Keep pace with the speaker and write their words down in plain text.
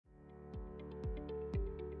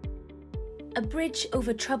A bridge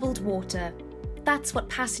over troubled water. That's what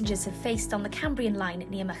passengers have faced on the Cambrian line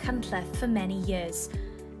near Machynlleth for many years.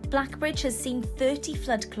 Blackbridge has seen 30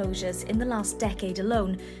 flood closures in the last decade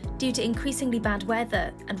alone due to increasingly bad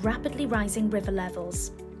weather and rapidly rising river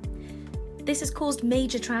levels. This has caused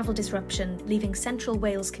major travel disruption, leaving central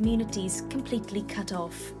Wales communities completely cut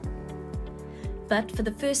off. But for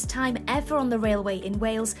the first time ever on the railway in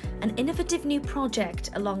Wales, an innovative new project,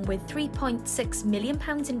 along with £3.6 million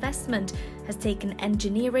investment, has taken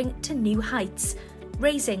engineering to new heights,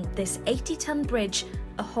 raising this 80-ton bridge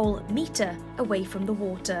a whole metre away from the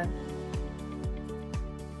water.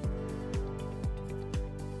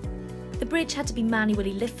 The bridge had to be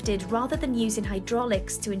manually lifted rather than using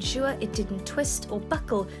hydraulics to ensure it didn't twist or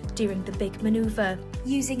buckle during the big manoeuvre.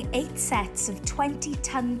 Using 8 sets of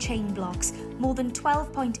 20-ton chain blocks, more than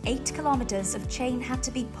 12.8 kilometres of chain had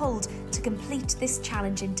to be pulled to complete this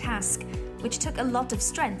challenging task, which took a lot of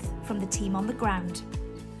strength from the team on the ground.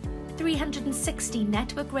 360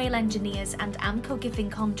 Network Rail engineers and AMCO giving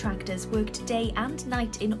contractors worked day and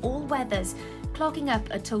night in all weathers, clocking up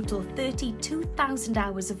a total 32,000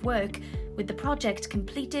 hours of work, with the project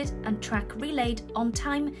completed and track relayed on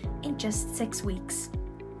time in just 6 weeks.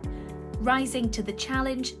 Rising to the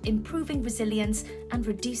challenge, improving resilience and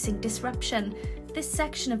reducing disruption, this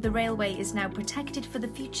section of the railway is now protected for the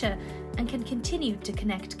future and can continue to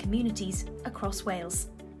connect communities across Wales.